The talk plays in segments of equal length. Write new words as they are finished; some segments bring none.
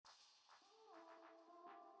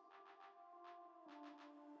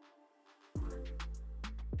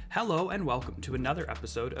Hello and welcome to another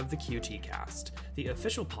episode of the QT Cast, the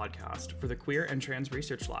official podcast for the Queer and Trans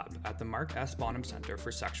Research Lab at the Mark S. Bonham Center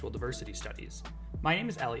for Sexual Diversity Studies. My name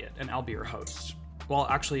is Elliot and I'll be your host. Well,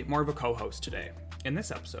 actually, more of a co-host today. In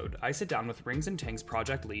this episode, I sit down with Rings and Tings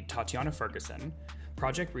project lead Tatiana Ferguson,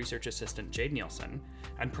 project research assistant Jade Nielsen,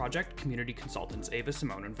 and project community consultants Ava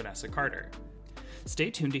Simone and Vanessa Carter.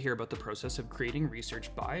 Stay tuned to hear about the process of creating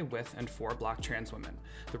research by, with, and for Black trans women,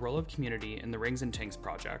 the role of community in the Rings and Tings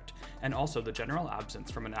project, and also the general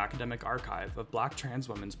absence from an academic archive of Black trans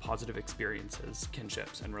women's positive experiences,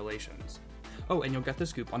 kinships, and relations. Oh, and you'll get the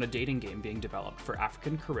scoop on a dating game being developed for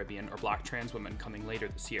African, Caribbean, or Black trans women coming later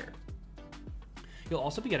this year. You'll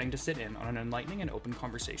also be getting to sit in on an enlightening and open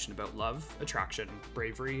conversation about love, attraction,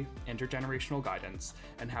 bravery, intergenerational guidance,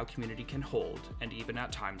 and how community can hold, and even at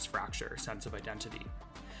times fracture, sense of identity.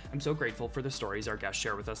 I'm so grateful for the stories our guests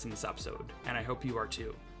share with us in this episode, and I hope you are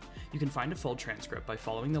too. You can find a full transcript by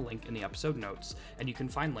following the link in the episode notes, and you can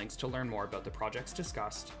find links to learn more about the projects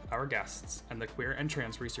discussed, our guests, and the Queer and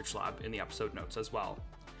Trans Research Lab in the episode notes as well.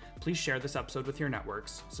 Please share this episode with your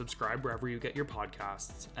networks, subscribe wherever you get your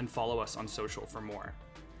podcasts, and follow us on social for more.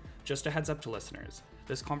 Just a heads up to listeners,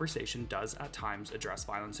 this conversation does at times address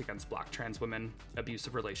violence against Black trans women,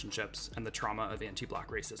 abusive relationships, and the trauma of anti-Black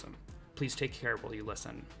racism. Please take care while you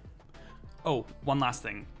listen. Oh, one last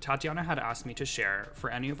thing. Tatiana had asked me to share,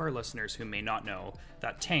 for any of our listeners who may not know,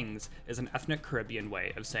 that tings is an ethnic Caribbean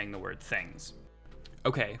way of saying the word things.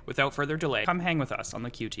 Okay, without further delay, come hang with us on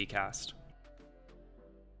the QT Cast.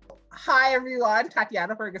 Hi everyone,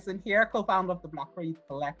 Tatiana Ferguson here, co-founder of the Black for Youth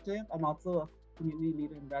Collective. I'm also a community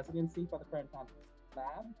leader in residency for the Queer and Trans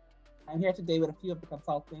Lab. I'm here today with a few of the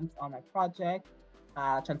consultants on my project,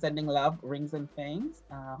 Transcending Love, Rings and Tings.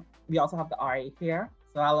 We also have the RA here,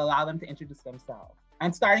 so I'll allow them to introduce themselves.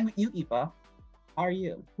 And starting with you, Eva, how are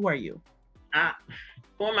you? Who are you?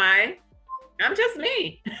 Who am I? I'm just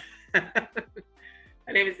me.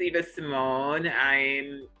 My name is Eva Simone.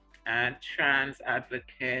 I'm a trans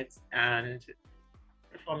advocate and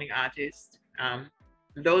performing artist.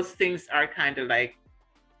 Those things are kind of like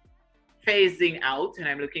phasing out, and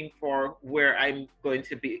I'm looking for where I'm going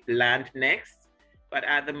to land next. But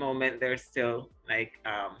at the moment, they're still like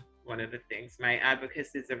one of the things. My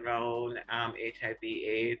advocacy is around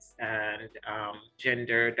HIV/AIDS and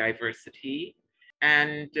gender diversity,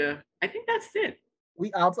 and I think that's it.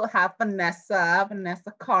 We also have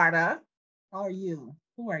Vanessa Carter. How are you?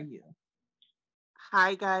 Who are you?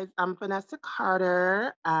 Hi guys, I'm Vanessa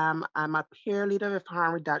Carter. I'm a peer leader with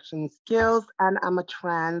harm reduction skills, and I'm a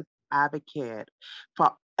trans advocate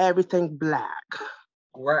for everything Black.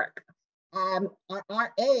 Work. Our RA,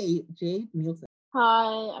 Jade Nielsen.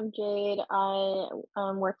 Hi, I'm Jade. I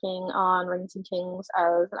am working on Rings and Tings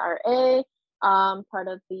as an RA. Part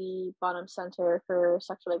of the Bonham Center for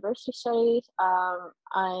Sexual Diversity Studies.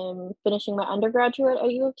 I'm finishing my undergraduate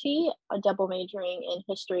at U of T, a double majoring in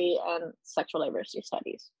history and sexual diversity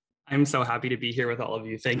studies. I'm so happy to be here with all of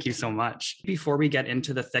you. Thank you so much. Before we get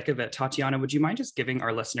into the thick of it, Tatiana, would you mind just giving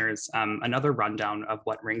our listeners another rundown of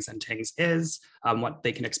what Rings and Tings is, what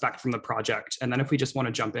they can expect from the project, and then if we just want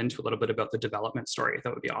to jump into a little bit about the development story,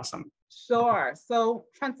 that would be awesome. Sure. So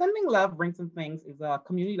Transcending Love, Rings and Tings is a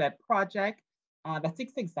community-led project that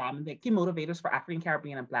seeks to examine the key motivators for African,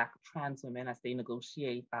 Caribbean, and Black trans women as they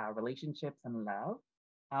negotiate relationships and love.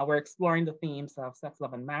 We're exploring the themes of sex,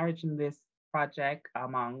 love, and marriage in this project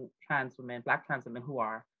among trans women, Black trans women who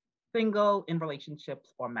are single, in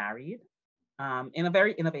relationships, or married, in a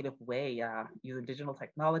very innovative way, using digital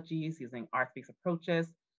technologies, using art-based approaches,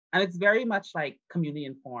 and it's very much like community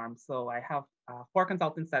informed. So I have 4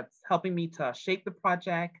 consultants that's helping me to shape the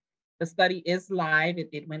project. The study is live.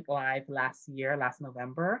 It went live last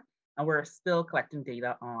November, and we're still collecting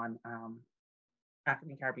data on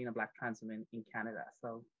African, Caribbean, and Black trans women in Canada.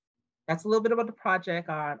 So that's a little bit about the project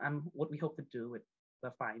and what we hope to do with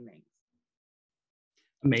the findings.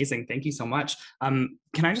 Amazing. Thank you so much. Can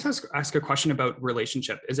I just ask a question about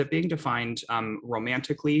relationship? Is it being defined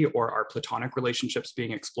romantically, or are platonic relationships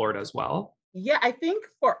being explored as well? Yeah, I think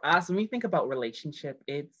for us, when we think about relationship,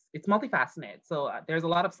 it's multifaceted. So there's a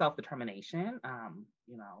lot of self-determination,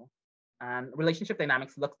 and relationship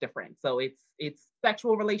dynamics looks different. So it's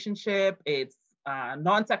sexual relationship, it's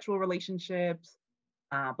non-sexual relationships,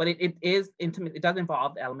 but it is intimate. It does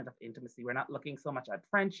involve the element of intimacy. We're not looking so much at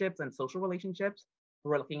friendships and social relationships.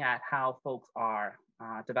 We're looking at how folks are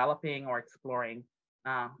developing or exploring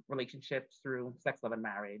relationships through sex, love, and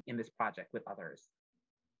marriage in this project with others.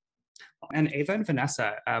 And Ava and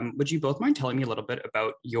Vanessa, would you both mind telling me a little bit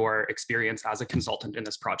about your experience as a consultant in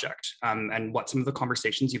this project, and what some of the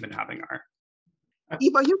conversations you've been having are?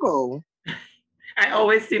 Eva, you go. I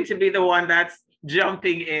always seem to be the one that's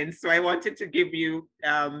jumping in. So I wanted to give you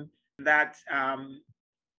that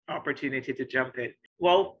opportunity to jump in.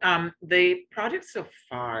 Well, the project so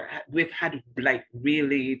far, we've had like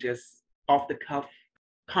really just off the cuff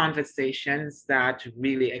conversations that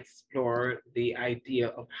really explore the idea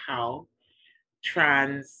of how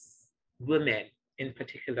trans women in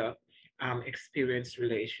particular experience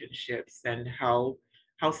relationships and how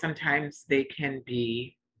sometimes they can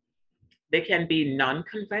be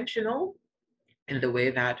non-conventional in the way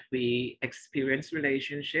that we experience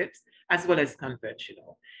relationships as well as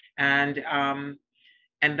conventional. And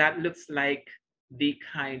that looks like the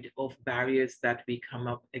kind of barriers that we come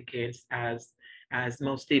up against as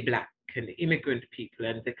mostly Black and immigrant people,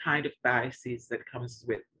 and the kind of biases that comes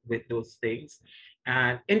with those things,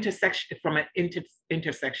 and intersection from an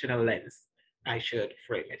intersectional lens, I should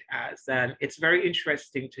frame it as. And it's very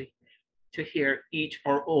interesting to hear each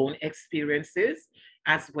our own experiences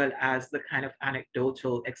as well as the kind of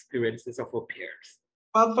anecdotal experiences of our peers.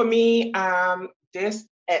 Well, for me, this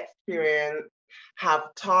experience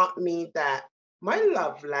have taught me that my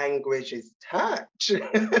love language is touch.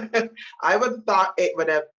 I would thought it would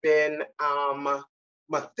have been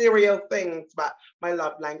material things, but my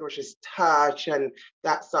love language is touch and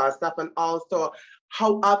that sort of stuff. And also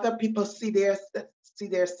how other people see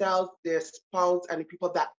themselves, their spouse, and the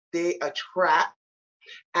people that they attract,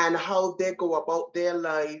 and how they go about their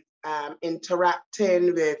life,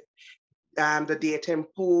 interacting with the dating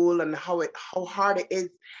pool, and how hard it is,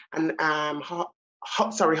 and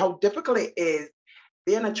how difficult it is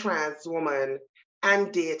being a trans woman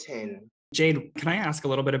and dating. Jade, can I ask a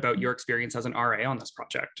little bit about your experience as an RA on this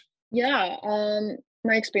project? Yeah,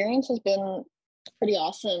 my experience has been pretty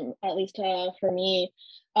awesome, at least for me.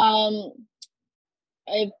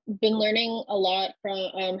 I've been learning a lot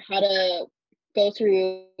from how to go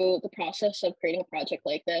through the process of creating a project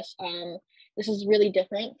like this. This is really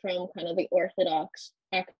different from kind of the orthodox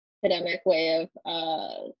academic way of,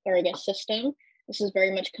 or I guess system. This is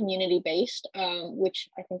very much community-based, which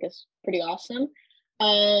I think is pretty awesome.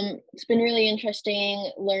 It's been really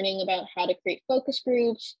interesting learning about how to create focus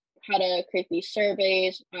groups, how to create these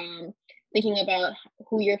surveys, thinking about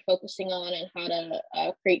who you're focusing on and how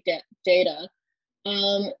to create data.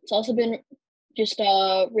 It's also been just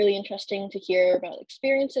really interesting to hear about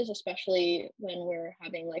experiences, especially when we're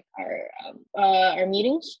having like our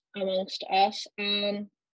meetings amongst us.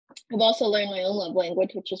 I've also learned my own love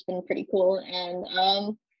language, which has been pretty cool.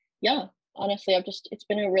 And yeah, honestly, it's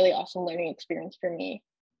been a really awesome learning experience for me.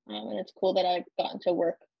 And it's cool that I've gotten to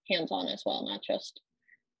work hands-on as well, not just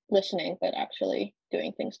listening, but actually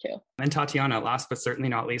doing things too. And Tatiana, last but certainly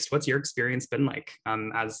not least, what's your experience been like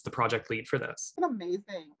as the project lead for this? It's been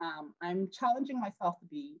amazing. I'm challenging myself to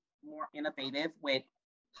be more innovative with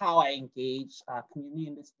how I engage community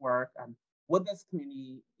in this work, and what does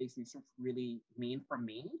community-based research really mean for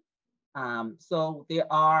me. So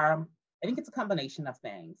I think it's a combination of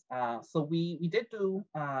things. So we did do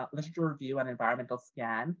literature review and environmental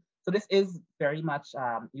scan. So this is very much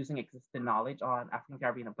using existing knowledge on African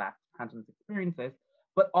Caribbean and Black trans experiences,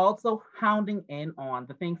 but also hounding in on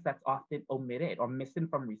the things that's often omitted or missing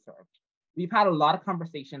from research. We've had a lot of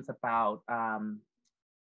conversations about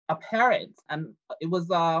appearance, and it was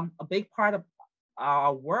a big part of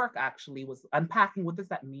our work actually was unpacking what does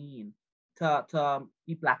that mean to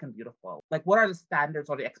be Black and beautiful. Like, what are the standards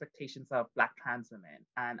or the expectations of Black trans women,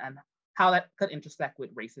 and how that could intersect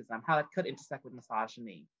with racism, how that could intersect with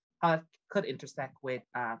misogyny, how it could intersect with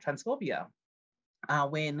transphobia,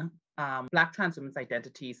 when Black trans women's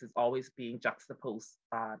identities is always being juxtaposed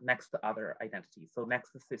next to other identities. So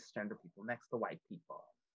next to cisgender people, next to white people,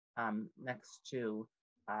 next to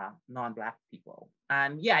non-Black people.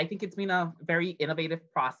 And yeah, I think it's been a very innovative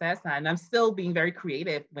process, and I'm still being very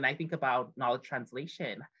creative when I think about knowledge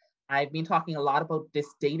translation. I've been talking a lot about this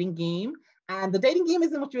dating game, and the dating game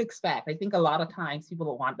isn't what you expect. I think a lot of times people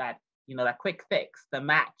don't want that, that quick fix, the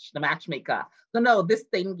matchmaker. So no, this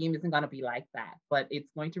dating game isn't going to be like that, but it's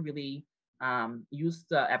going to really use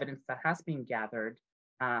the evidence that has been gathered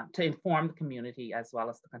to inform the community, as well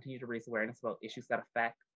as to continue to raise awareness about issues that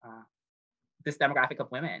affect this demographic of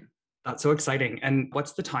women. That's so exciting. And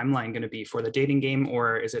what's the timeline going to be for the dating game,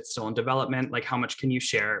 or is it still in development? Like, how much can you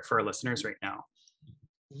share for our listeners right now?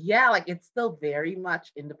 Yeah, like it's still very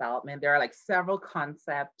much in development. There are like several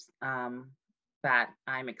concepts that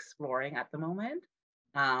I'm exploring at the moment.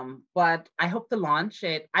 But I hope to launch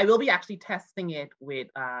it. I will be actually testing it with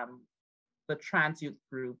the Trans Youth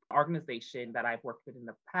Group organization that I've worked with in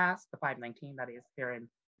the past, the 519, that is here in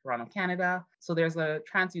Toronto, Canada. So there's a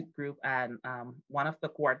Trans Youth Group, and one of the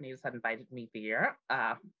coordinators had invited me there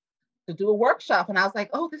to to do a workshop. And I was like,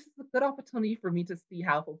 oh, this is a good opportunity for me to see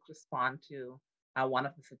how folks respond to one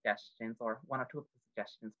of the suggestions or one or two of the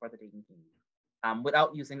suggestions for the dating game,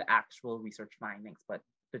 without using the actual research findings, but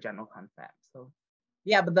the general concept. So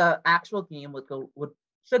yeah, but the actual game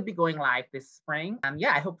should be going live this spring.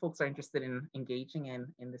 Yeah, I hope folks are interested in engaging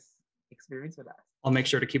in this experience with us. I'll make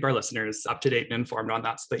sure to keep our listeners up to date and informed on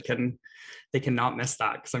that so they cannot miss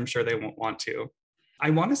that, because I'm sure they won't want to. I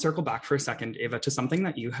want to circle back for a second, Ava, to something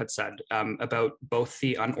that you had said about both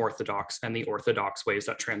the unorthodox and the orthodox ways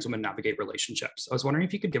that trans women navigate relationships. I was wondering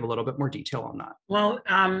if you could give a little bit more detail on that. Well,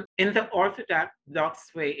 in the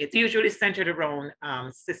orthodox way, it's usually centered around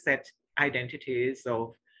cishet identities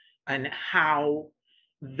and how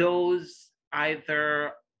those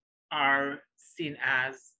either are seen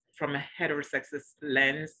as from a heterosexual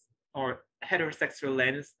lens or heterosexual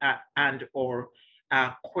lens and or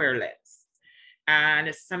queer lens.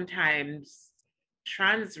 And sometimes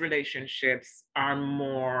trans relationships are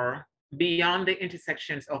more beyond the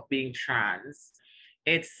intersections of being trans.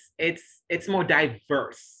 It's more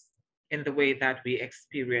diverse in the way that we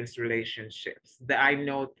experience relationships. I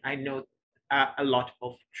know a lot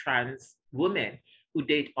of trans women who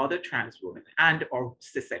date other trans women and or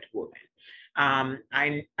cishet women.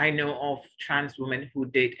 I know of trans women who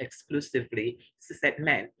date exclusively cishet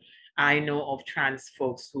men. I know of trans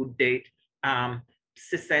folks who date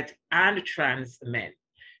cishet and trans men.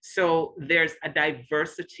 So there's a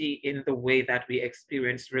diversity in the way that we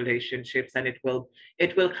experience relationships, and it will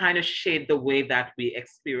kind of shade the way that we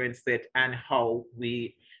experience it and how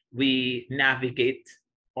we navigate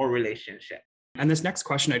our relationship. And this next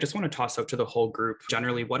question, I just want to toss out to the whole group.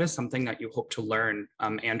 Generally, what is something that you hope to learn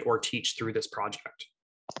and or teach through this project?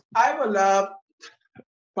 I would love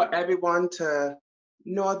for everyone to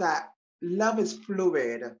know that love is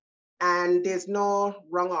fluid and there's no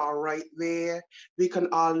wrong or right way. We can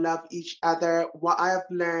all love each other. What I have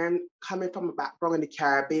learned coming from a background in the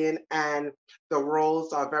Caribbean, and the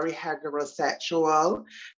roles are very heterosexual,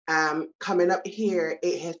 coming up here,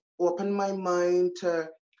 it has opened my mind to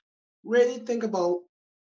really think about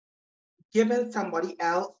giving somebody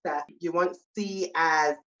else that you want to see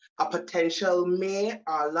as a potential mate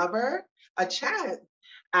or lover a chance.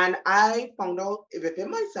 And I found out within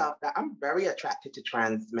myself that I'm very attracted to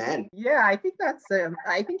trans men. Yeah, I think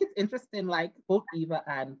I think it's interesting, like both Eva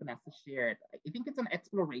and Vanessa shared. I think it's an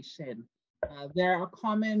exploration. There are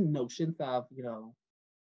common notions of,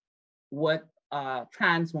 what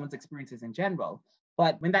trans women's experiences in general.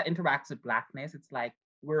 But when that interacts with Blackness, it's like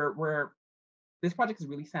this project is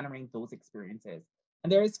really centering those experiences.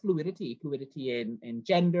 And there is fluidity in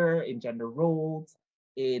gender roles,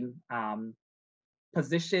 in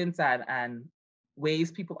positions and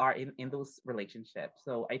ways people are in those relationships.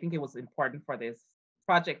 So I think it was important for this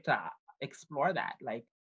project to explore that. Like,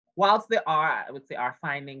 whilst I would say our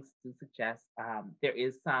findings do suggest there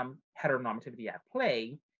is some heteronormativity at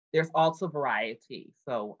play, there's also variety.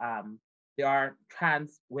 So there are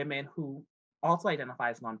trans women who also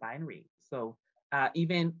identify as non-binary. So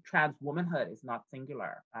even trans womanhood is not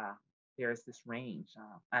singular. There's this range.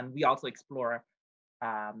 And we also explore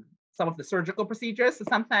some of the surgical procedures. So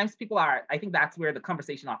sometimes I think that's where the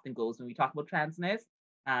conversation often goes when we talk about transness.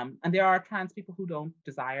 And there are trans people who don't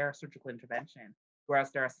desire surgical intervention,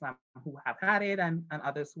 whereas there are some who have had it and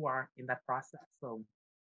others who are in that process. So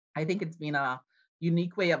I think it's been a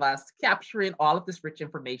unique way of us capturing all of this rich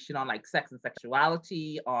information on like sex and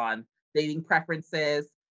sexuality, on dating preferences,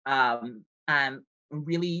 and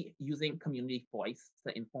really using community voice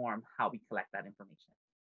to inform how we collect that information.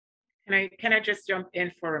 Can I just jump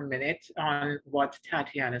in for a minute on what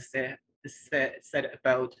Tatiana said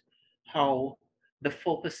about how the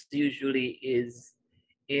focus usually is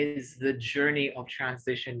the journey of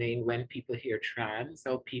transitioning when people hear trans.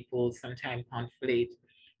 So people sometimes conflate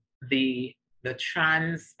the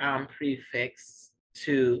trans prefix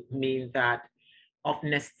to mean that of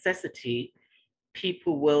necessity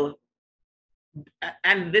people will,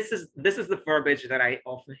 and this is the verbiage that I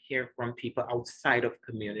often hear from people outside of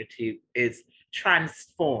community, is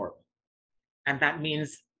transform. And that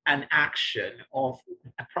means an action of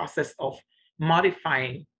a process of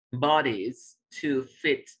modifying bodies to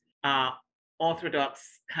fit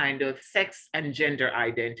orthodox kind of sex and gender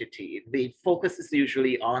identity. The focus is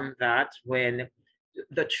usually on that, when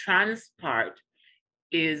the trans part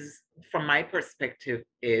is, from my perspective,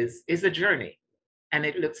 is a journey. And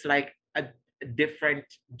it looks like a different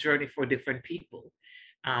journey for different people.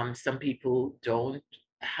 Some people don't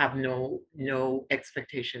have no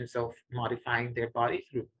expectations of modifying their body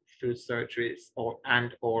through surgeries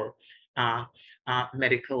or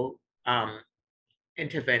medical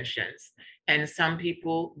interventions, and some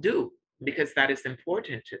people do. because that is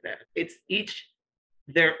important to them. It's each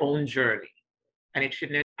their own journey. And it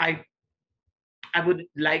shouldn't, I would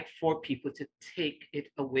like for people to take it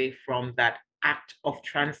away from that act of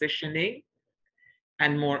transitioning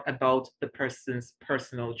and more about the person's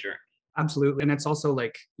personal journey. Absolutely. And it's also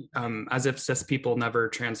like as if cis people never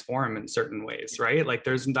transform in certain ways, right? Like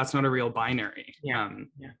that's not a real binary.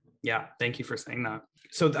 Yeah. Thank you for saying that.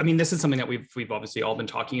 So, I mean, this is something that we've obviously all been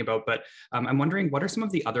talking about, but I'm wondering, what are some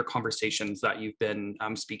of the other conversations that you've been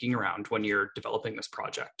speaking around when you're developing this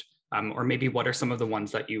project? Or maybe what are some of the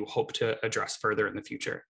ones that you hope to address further in the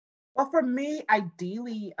future? Well, for me,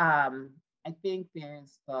 ideally, I think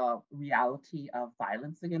there's the reality of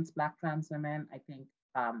violence against Black trans women. I think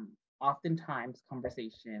oftentimes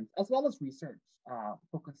conversations, as well as research,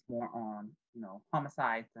 focus more on,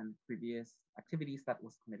 homicides and previous activities that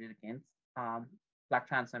was committed against Black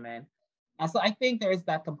trans women. So I think there is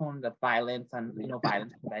that component of violence and,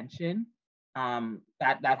 violence prevention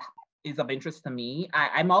that is of interest to me.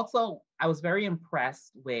 I was very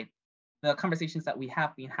impressed with the conversations that we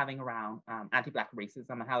have been having around anti-Black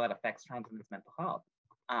racism and how that affects trans women's mental health.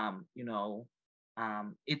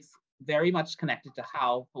 It's very much connected to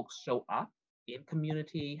how folks show up in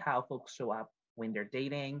community, how folks show up when they're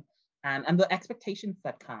dating, and the expectations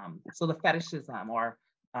that come. So the fetishism or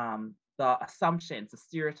the assumptions, the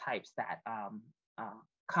stereotypes that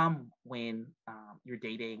come when you're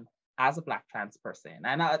dating as a Black trans person.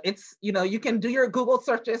 And it's, you can do your Google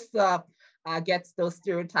searches gets those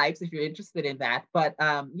stereotypes if you're interested in that. But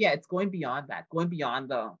it's going beyond that, going beyond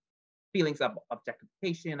the feelings of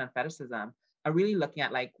objectification and fetishism, are really looking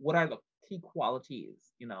at like, what are the key qualities,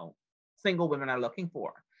 single women are looking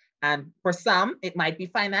for. And for some, it might be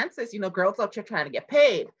finances, girls out here trying to get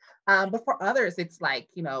paid. But for others, it's like,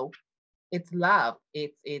 it's love,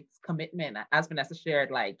 it's commitment. As Vanessa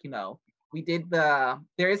shared, like,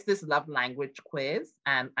 there is this love language quiz.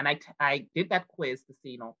 And I did that quiz to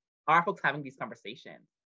see, are folks having these conversations?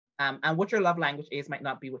 And what your love language is might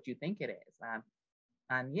not be what you think it is.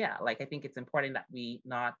 I think it's important that we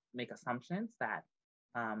not make assumptions that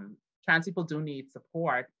trans people do need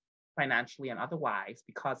support financially and otherwise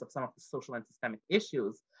because of some of the social and systemic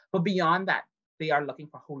issues. But beyond that, they are looking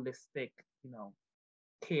for holistic,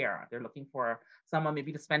 care. They're looking for someone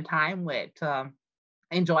maybe to spend time with,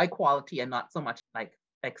 enjoy quality and not so much like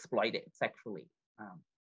exploited sexually.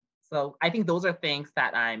 So I think those are things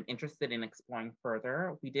that I'm interested in exploring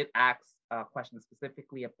further. We did ask questions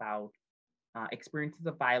specifically about experiences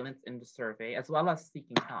of violence in the survey, as well as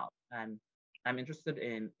seeking help. And I'm interested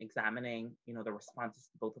in examining, the responses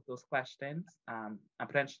to both of those questions and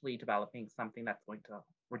potentially developing something that's going to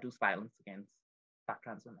reduce violence against Black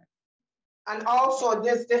trans women. And also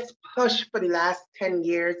there's this push for the last 10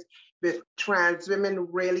 years with trans women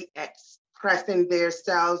really expressing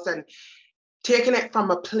themselves and taking it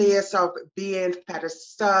from a place of being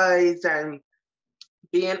fetishized and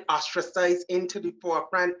being ostracized into the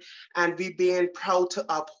forefront, and we being proud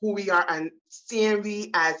of who we are and seeing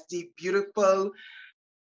we as the beautiful,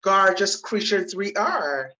 gorgeous creatures we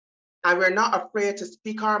are. And we're not afraid to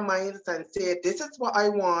speak our minds and say, this is what I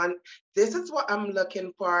want, this is what I'm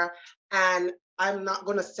looking for, and I'm not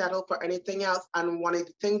gonna settle for anything else. And one of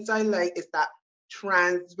the things I like is that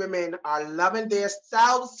trans women are loving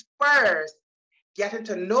themselves first, getting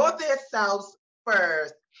to know themselves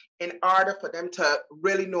first in order for them to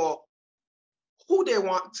really know who they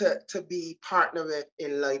want to be partnered with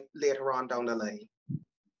in life later on down the line.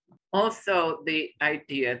 Also, the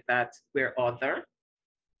idea that we're other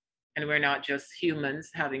and we're not just humans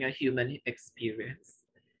having a human experience,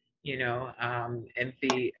 and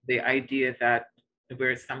the idea that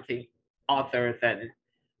we're something other than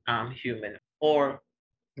human, or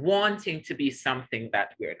wanting to be something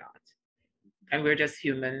that we're not. And we're just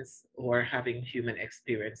humans who are having human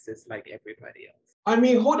experiences like everybody else. I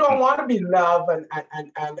mean, who don't want to be loved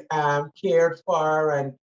and cared for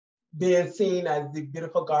and being seen as the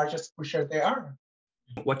beautiful, gorgeous creature they are?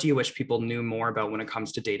 What do you wish people knew more about when it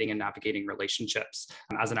comes to dating and navigating relationships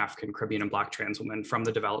as an African, Caribbean, and Black trans woman from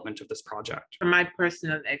the development of this project? From my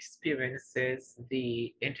personal experiences,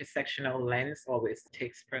 the intersectional lens always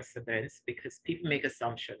takes precedence because people make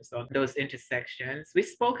assumptions on those intersections. We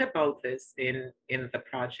spoke about this in the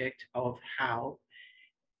project of how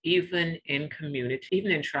even in community,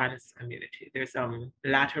 even in trans community, there's some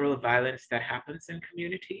lateral violence that happens in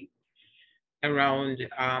community around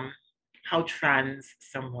how trans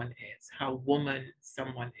someone is, how woman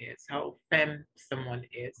someone is, how femme someone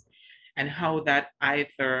is, and how that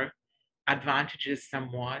either advantages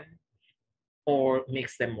someone or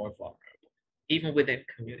makes them more vulnerable, even within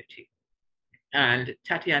community. And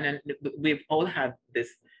Tatiana, we've all had this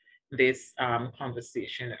this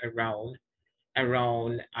conversation around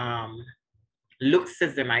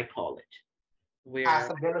looksism, I call it, where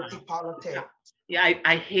Possibility politics. yeah,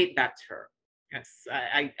 I hate that term. Yes,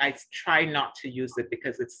 I try not to use it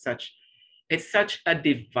because it's such a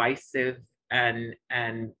divisive and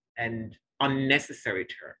unnecessary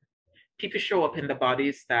term. People show up in the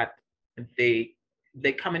bodies that they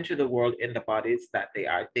they come into the world in the bodies that they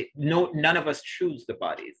are. None of us choose the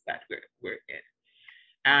bodies that we're in,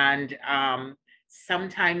 and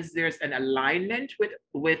sometimes there's an alignment with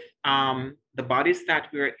the bodies that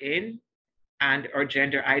we're in and our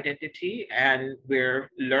gender identity, and we're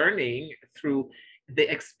learning through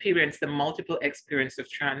the multiple experience of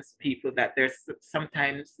trans people, that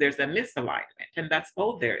sometimes there's a misalignment, and that's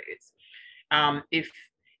all there is.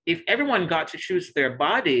 If everyone got to choose their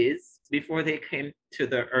bodies before they came to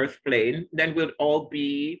the earth plane, then we'd all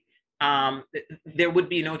be there would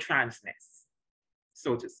be no transness,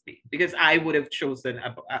 so to speak, because I would have chosen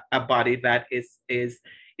a body that is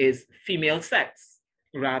female sex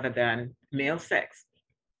rather than male sex.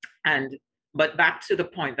 And but back to the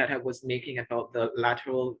point that I was making about the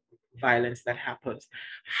lateral violence that happens,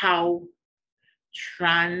 how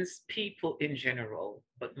trans people in general,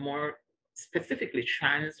 but more specifically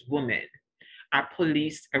trans women, are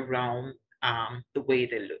policed around the way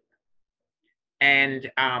they look.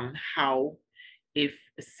 And how if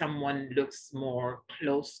someone looks more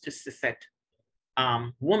close to cishet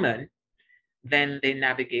woman, then they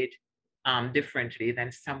navigate differently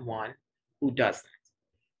than someone who doesn't.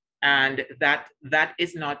 And that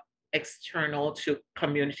is not external to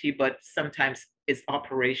community, but sometimes is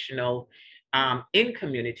operational in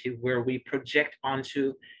community, where we project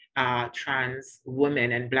onto trans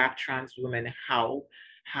women and Black trans women how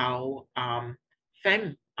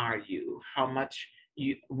femme are you, how much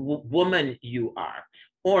woman you are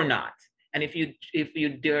or not. And if you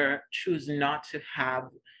dare choose not to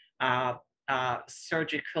have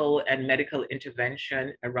surgical and medical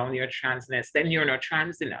intervention around your transness, then you're not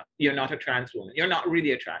trans enough. You're not a trans woman. You're not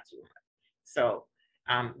really a trans woman. So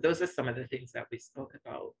those are some of the things that we spoke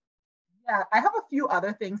about. Yeah, I have a few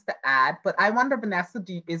other things to add, but I wonder, Vanessa,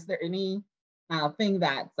 is there any thing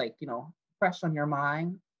that's like, fresh on your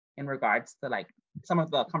mind in regards to like some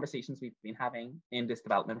of the conversations we've been having in this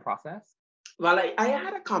development process? Well, I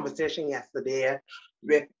had a conversation yesterday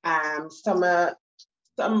with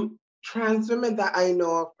some trans women that I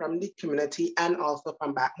know from the community and also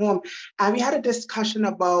from back home. And we had a discussion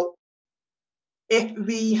about if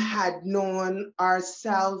we had known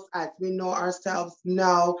ourselves as we know ourselves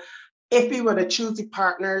now, if we were to choose the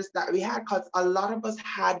partners that we had, because a lot of us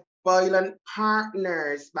had violent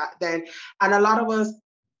partners back then. And a lot of us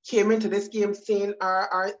came into this game seeing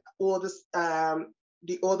our oldest,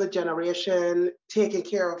 the older generation taking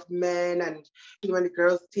care of men, and when the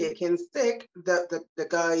girls taking sick, the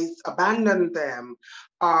guys abandon them,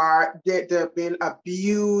 or they've been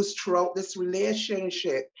abused throughout this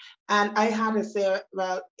relationship. And I had to say,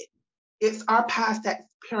 well, it's our past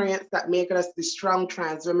experience that make us the strong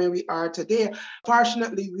trans women we are today.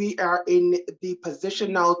 Fortunately, we are in the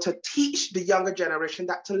position now to teach the younger generation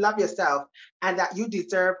that to love yourself and that you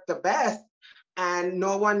deserve the best. And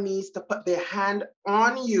no one needs to put their hand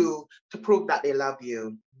on you to prove that they love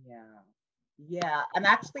you. Yeah. And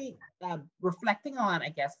actually, reflecting on, I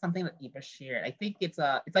guess, something that Eva shared, I think it's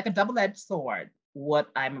like a double-edged sword, what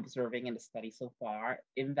I'm observing in the study so far,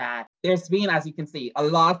 in that there's been, as you can see, a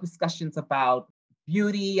lot of discussions about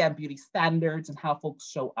beauty and beauty standards and how folks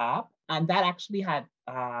show up. And that actually had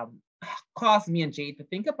caused me and Jade to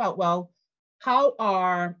think about, well, how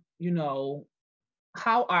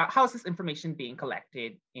is this information being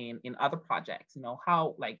collected in other projects?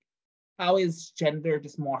 How is gender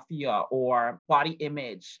dysmorphia or body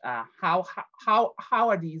image? How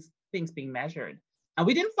are these things being measured? And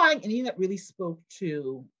we didn't find anything that really spoke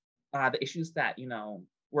to the issues that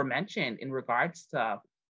were mentioned in regards to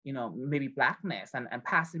maybe Blackness and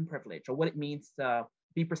passing privilege, or what it means to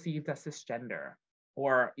be perceived as cisgender,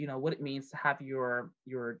 or what it means to have your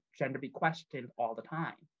gender be questioned all the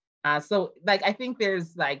time. So I think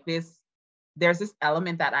there's this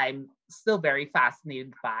element that I'm still very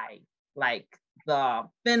fascinated by, like the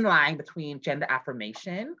thin line between gender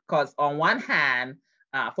affirmation, because on one hand,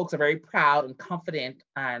 folks are very proud and confident,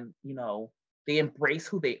 and they embrace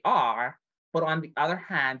who they are. But on the other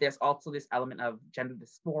hand, there's also this element of gender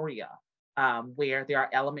dysphoria, where there are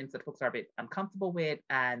elements that folks are a bit uncomfortable with,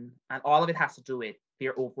 and all of it has to do with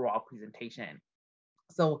their overall presentation.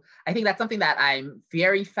 So I think that's something that I'm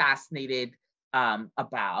very fascinated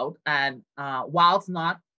about. And while it's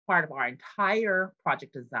not part of our entire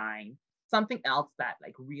project design, something else that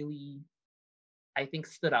really I think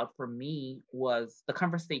stood out for me was the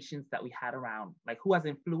conversations that we had around like who has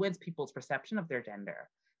influenced people's perception of their gender.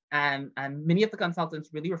 And many of the consultants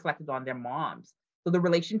really reflected on their moms. So the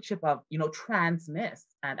relationship of, transness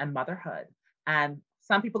and motherhood. And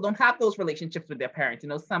some people don't have those relationships with their parents.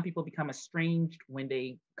 Some people become estranged when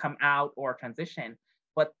they come out or transition.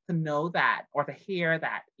 But to know that or to hear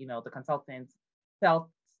that, the consultants are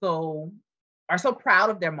so proud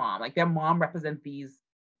of their mom. Like their mom represents these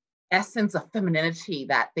essence of femininity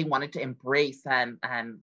that they wanted to embrace and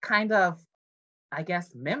kind of, I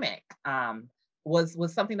guess, mimic,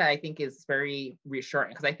 was something that I think is very reassuring,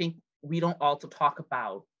 because I think we don't also talk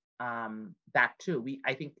about that too.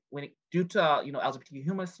 I think due to LGBTQ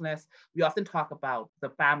homelessness, we often talk about the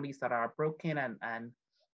families that are broken and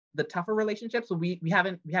the tougher relationships. So we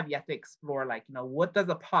have yet to explore what does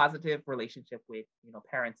a positive relationship with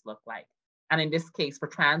parents look like, and in this case for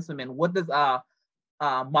trans women, what does a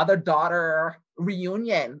mother-daughter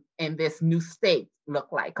reunion in this new state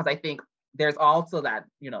look like? Because I think there's also that,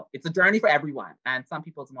 it's a journey for everyone. And some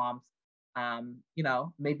people's moms,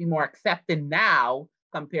 may be more accepted now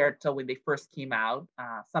compared to when they first came out.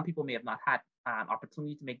 Some people may have not had an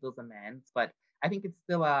opportunity to make those amends, but I think it's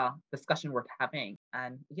still a discussion worth having.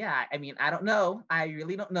 And yeah, I mean, I don't know. I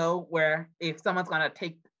really don't know if someone's going to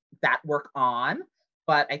take that work on,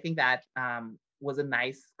 but I think that was a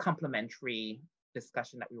nice complementary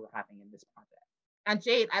discussion that we were having in this project. And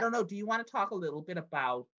Jade, I don't know, do you want to talk a little bit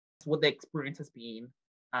about what the experience has been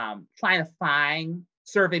trying to find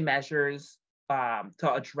survey measures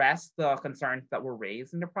to address the concerns that were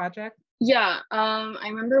raised in the project? Yeah, I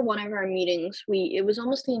remember one of our meetings, it was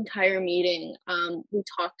almost the entire meeting, we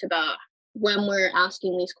talked about when we're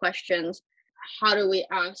asking these questions, how do we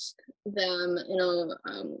ask them,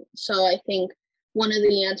 so I think one of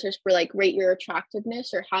the answers for rate your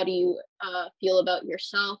attractiveness, or how do you feel about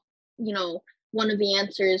yourself? One of the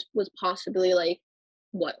answers was possibly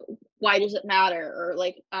why does it matter? Or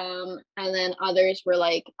and then others were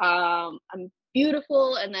I'm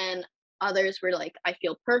beautiful. And then others were I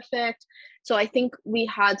feel perfect. So I think we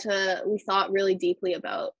thought really deeply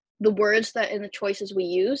about the words that and the choices we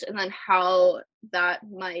use, and then how that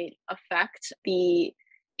might affect the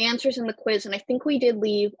answers in the quiz. And I think we did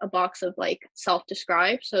leave a box of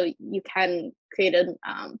self-describe, so you can create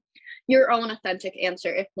your own authentic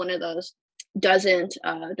answer if one of those doesn't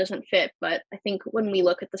fit. But I think when we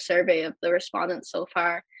look at the survey of the respondents so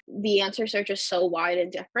far, the answers are just so wide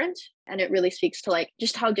and different, and it really speaks to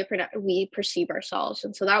just how different we perceive ourselves.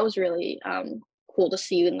 And so that was really cool to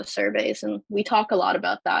see in the surveys, and we talk a lot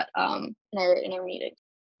about that in our meeting.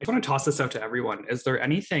 I just want to toss this out to everyone. Is there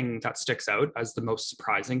anything that sticks out as the most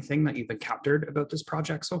surprising thing that you've encountered about this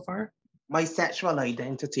project so far? My sexual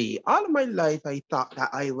identity. All of my life, I thought that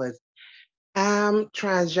I was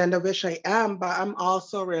transgender, which I am, but I'm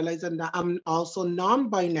also realizing that I'm also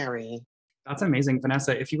non-binary. That's amazing.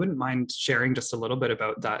 Vanessa, if you wouldn't mind sharing just a little bit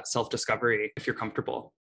about that self-discovery, if you're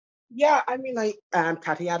comfortable. Yeah, I mean,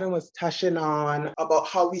 Tatiana was touching on about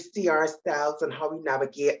how we see ourselves and how we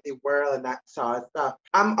navigate the world and that sort of stuff.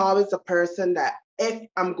 I'm always a person that if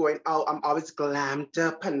I'm going out, I'm always glammed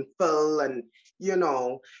up and full and,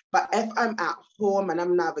 but if I'm at home and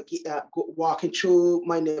I'm walking through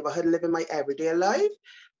my neighborhood, living my everyday life,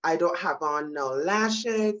 I don't have on no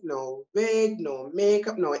lashes, no wig, no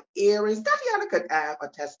makeup, no earrings. Tatiana could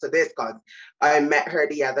attest to this because I met her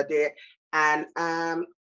the other day. And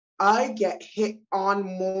I get hit on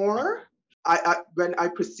more when I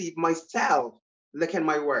perceive myself. Look at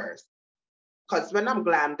my words. Because when I'm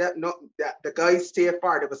glammed up, the guys stay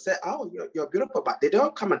far, they will say, oh, you're beautiful, but they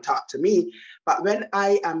don't come and talk to me. But when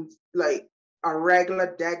I am a regular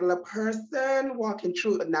person walking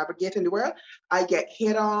through and navigating the world, I get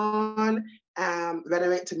hit on. When I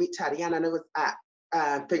went to meet Tatiana, and it was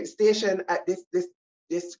at Pink Station, at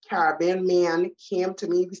this Caribbean man came to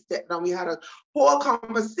me. We sat down, we had a whole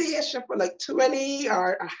conversation for 20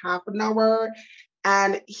 or a half an hour.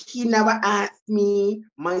 And he never asked me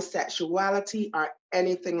my sexuality or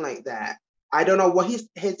anything like that. I don't know what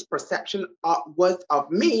his perception was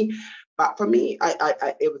of me, but for me,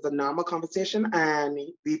 it was a normal conversation, and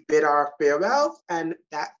we bid our farewells, and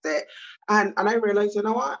that's it. And I realized, you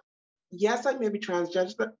know what? Yes, I may be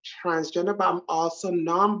transgender, but I'm also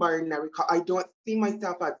non-binary. I don't see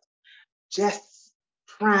myself as just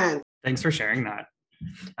trans. Thanks for sharing that.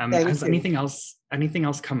 Has anything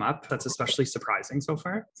else come up that's especially surprising so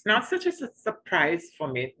far? It's not such a surprise for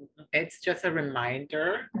me. It's just a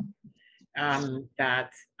reminder that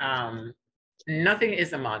nothing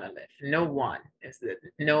is a monolith. No one is it.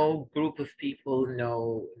 No group of people.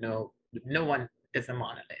 No one is a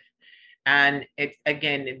monolith. And it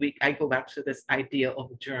again, I go back to this idea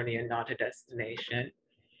of journey and not a destination.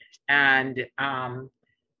 And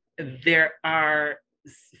there are,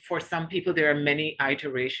 for some people, there are many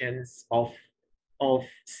iterations of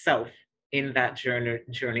self in that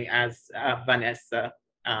journey, as Vanessa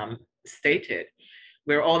stated.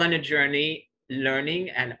 We're all on a journey, learning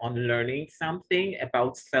and unlearning something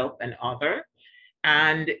about self and other.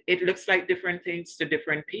 And it looks like different things to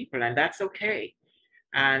different people, and that's okay.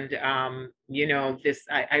 And I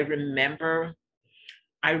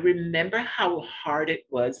remember how hard it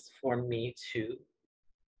was for me to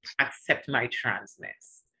accept my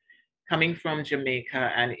transness. Coming from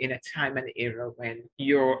Jamaica and in a time and era when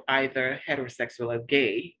you're either heterosexual or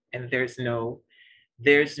gay, and there's no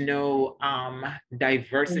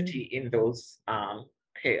diversity in those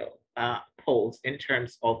poles in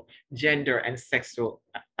terms of gender and sexual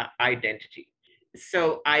identity.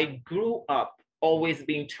 So I grew up always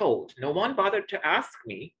being told. No one bothered to ask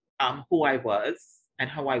me who I was and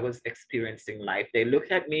how I was experiencing life. They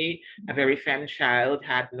looked at me, a very femme child,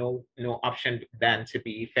 had no option than to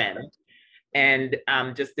be femme, and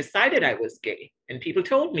just decided I was gay. And people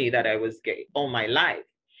told me that I was gay all my life.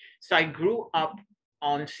 So I grew up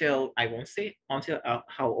until, I won't say until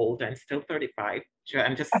how old, I'm still 35.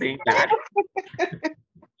 I'm just saying that.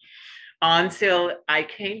 Until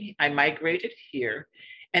I migrated here,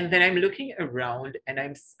 and then I'm looking around, and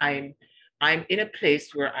I'm in a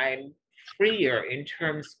place where I'm freer in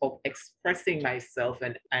terms of expressing myself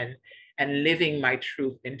and living my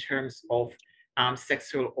truth in terms of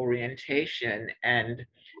sexual orientation, and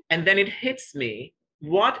then it hits me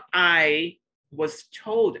what I was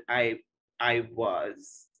told I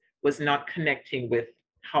was not connecting with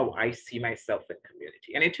how I see myself in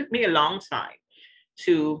community, and it took me a long time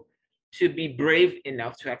to be brave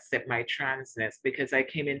enough to accept my transness, because I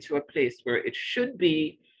came into a place where it should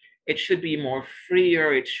be more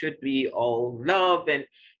freer, it should be all love,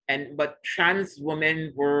 but trans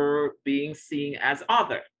women were being seen as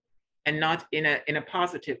other and not in a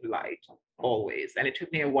positive light always. And it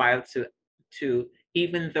took me a while to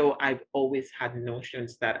even though I've always had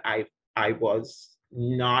notions that I was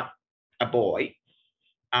not a boy,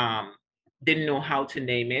 didn't know how to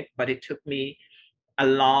name it, but it took me a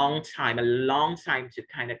long time to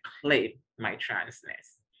kind of claim my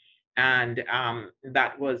transness. And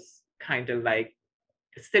that was kind of like,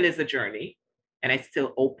 it still is a journey, and I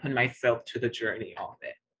still open myself to the journey of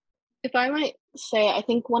it. If I might say, I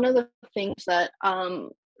think one of the things that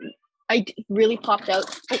really popped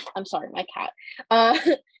out, oh, I'm sorry, my cat,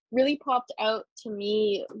 really popped out to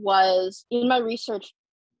me was in my research,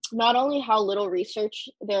 not only how little research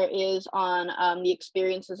there is on the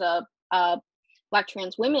experiences of Black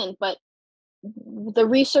trans women, but the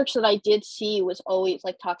research that I did see was always,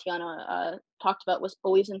 like Tatiana talked about, was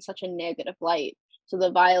always in such a negative light. So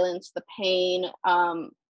the violence, the pain,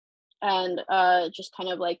 and just kind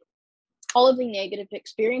of like all of the negative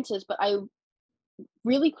experiences, but I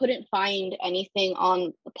really couldn't find anything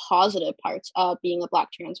on the positive parts of being a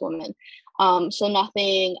Black trans woman. So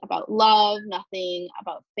nothing about love, nothing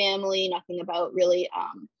about family, nothing about really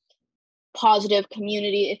positive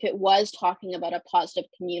community. If it was talking about a positive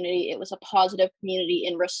community, it was a positive community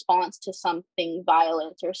in response to something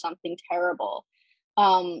violent or something terrible.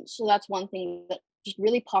 So that's one thing that just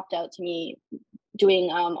really popped out to me doing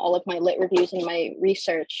all of my lit reviews and my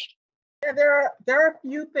research. Yeah, there are a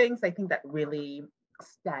few things I think that really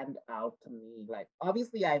stand out to me. Like,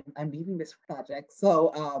 obviously I'm leading this project,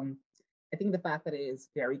 so I think the fact that it is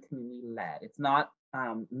very community led, it's not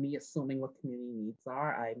me assuming what community needs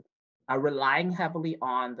are. I'm relying heavily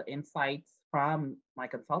on the insights from my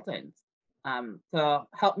consultants to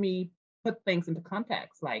help me put things into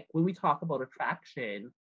context. Like, when we talk about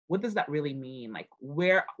attraction, what does that really mean? Like,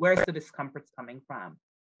 where's the discomforts coming from?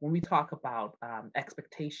 When we talk about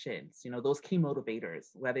expectations, those key motivators,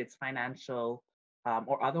 whether it's financial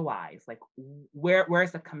or otherwise, like where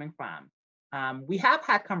is that coming from? We have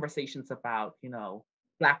had conversations about,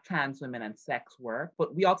 Black trans women and sex work,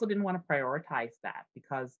 but we also didn't want to prioritize that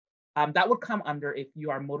because that would come under if you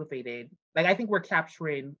are motivated. Like, I think we're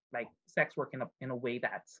capturing like sex work in a way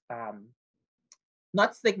that's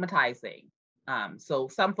not stigmatizing. So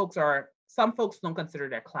some folks don't consider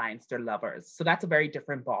their clients their lovers. So that's a very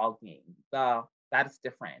different ball game. That is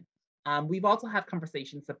different. We've also had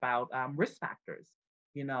conversations about risk factors,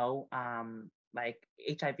 like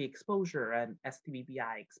HIV exposure and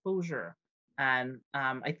STBBI exposure. And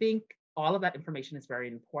I think all of that information is very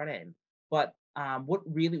important. But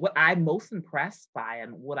what I'm most impressed by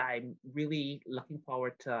and what I'm really looking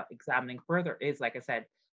forward to examining further is, like I said,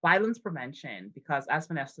 violence prevention, because as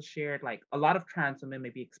Vanessa shared, like a lot of trans women may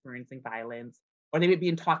be experiencing violence or they may be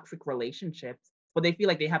in toxic relationships, but they feel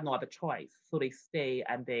like they have no other choice. So they stay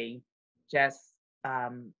and they just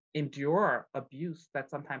endure abuse that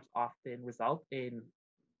sometimes often result in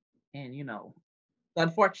the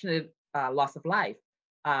unfortunate loss of life.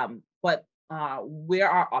 But where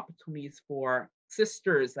are opportunities for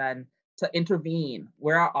sisters and to intervene?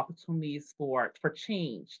 Where are opportunities for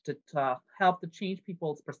change to help to change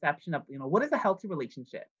people's perception of what is a healthy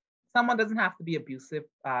relationship? Someone doesn't have to be abusive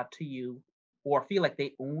to you or feel like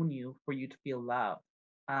they own you for you to feel loved.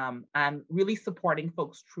 And really supporting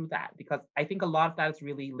folks through that, because I think a lot of that is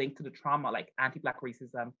really linked to the trauma, like anti-Black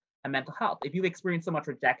racism and mental health. If you've experienced so much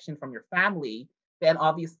rejection from your family, then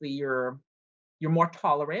obviously you're more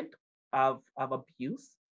tolerant of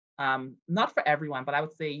abuse. Not for everyone, but I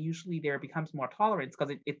would say usually there becomes more tolerance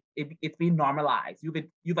because it's being normalized.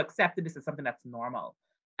 You've accepted this as something that's normal,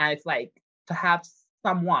 and it's like to have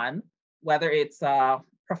someone, whether it's a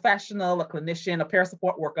professional, a clinician, a peer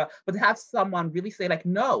support worker, but to have someone really say like,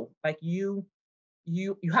 no, like you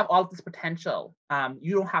have all of this potential.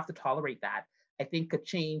 You don't have to tolerate that. I think could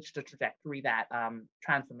change the trajectory that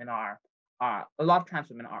trans women are a lot of trans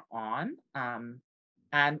women are on,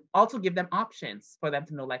 and also give them options for them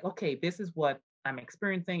to know like, okay, this is what I'm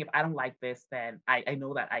experiencing. If I don't like this, then I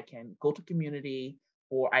know that I can go to community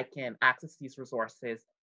or I can access these resources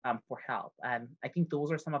for help. And I think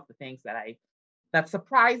those are some of the things that's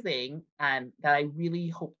surprising and that I really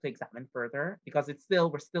hope to examine further, because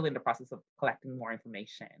we're still in the process of collecting more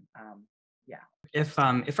information. Yeah. If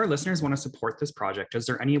our listeners want to support this project, is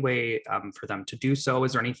there any way for them to do so?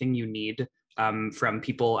 Is there anything you need from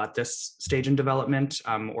people at this stage in development,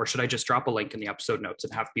 or should I just drop a link in the episode notes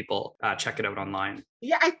and have people check it out online?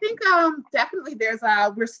 Yeah, I think definitely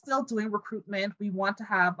we're still doing recruitment. We want to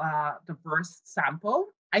have a diverse sample.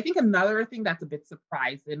 I think another thing that's a bit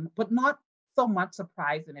surprising, but not so much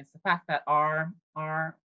surprising, is the fact that our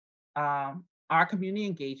community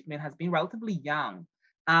engagement has been relatively young.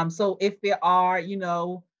 So if there are,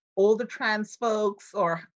 older trans folks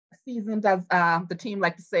or seasoned, as the team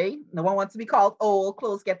like to say, no one wants to be called old,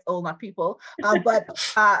 clothes gets old, not people. But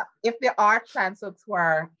if there are trans folks who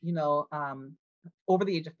are, over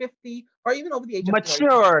the age of 50 or even over the age of 40.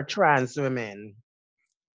 Mature trans women.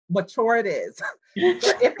 Mature it is. So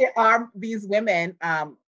if there are these women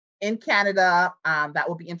in Canada that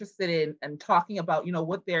will be interested in talking about,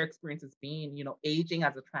 what their experience has been, aging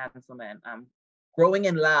as a trans woman, growing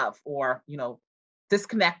in love, or,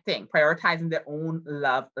 disconnecting, prioritizing their own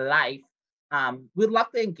love life, we'd love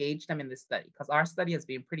to engage them in this study because our study has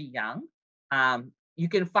been pretty young. You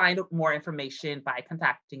can find out more information by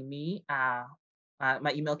contacting me.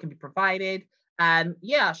 My email can be provided. And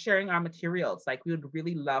yeah, sharing our materials. Like, we would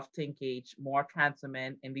really love to engage more trans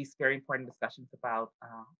women in these very important discussions about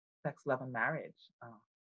sex, love, and marriage.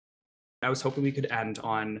 I was hoping we could end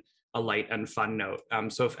on a light and fun note.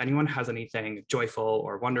 So if anyone has anything joyful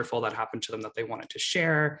or wonderful that happened to them that they wanted to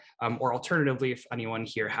share, or alternatively, if anyone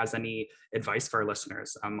here has any advice for our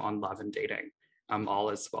listeners on love and dating, all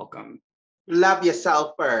is welcome. Love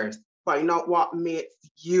yourself first. Find out what makes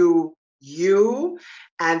you,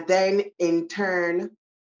 and then in turn,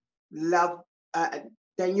 love,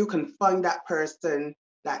 then you can find that person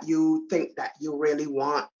that you think that you really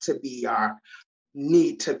want to be or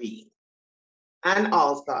need to be. And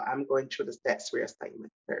also, I'm going through the sex reassignment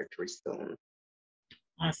surgery soon.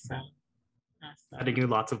 Awesome. Sending you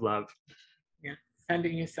lots of love. Yeah,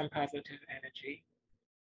 sending you some positive energy.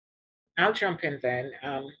 I'll jump in then.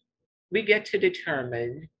 We get to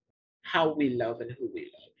determine how we love and who we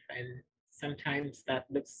love. And sometimes that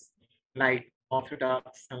looks like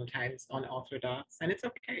orthodox, sometimes unorthodox, and it's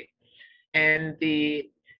okay. And the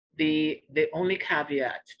only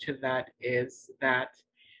caveat to that is that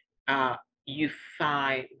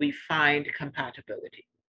we find compatibility.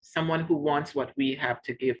 Someone who wants what we have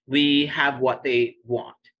to give, we have what they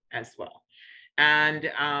want as well.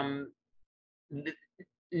 And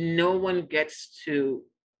no one gets to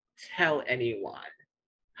tell anyone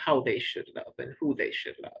how they should love and who they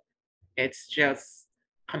should love. It's just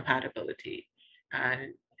compatibility,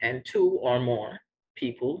 and two or more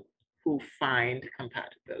people who find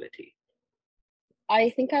compatibility. I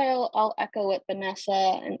think I'll echo what Vanessa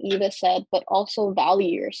and Eva said, but also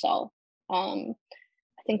value yourself. I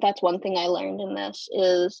think that's one thing I learned in this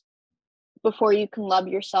is before you can love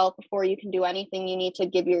yourself, before you can do anything, you need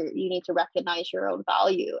to recognize your own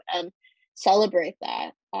value and celebrate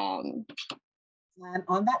that. And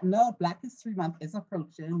on that note, Black History Month is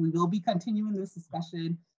approaching. We will be continuing this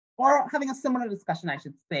discussion or having a similar discussion, I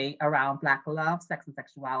should say, around Black love, sex, and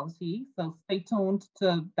sexuality. So stay tuned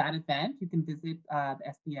to that event. You can visit the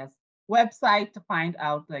SBS website to find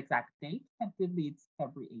out the exact date. Tentatively, it's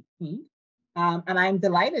February 18th. And I'm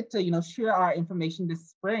delighted to, share our information this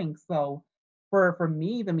spring. So for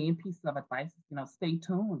me, the main piece of advice is, stay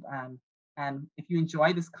tuned. And if you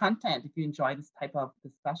enjoy this content, if you enjoy this type of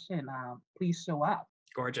discussion, please show up.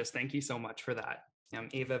 Gorgeous. Thank you so much for that.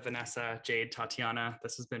 Ava, Vanessa, Jade, Tatiana,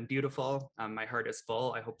 this has been beautiful. My heart is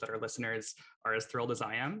full. I hope that our listeners are as thrilled as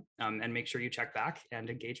I am. And make sure you check back and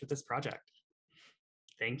engage with this project.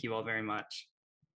 Thank you all very much.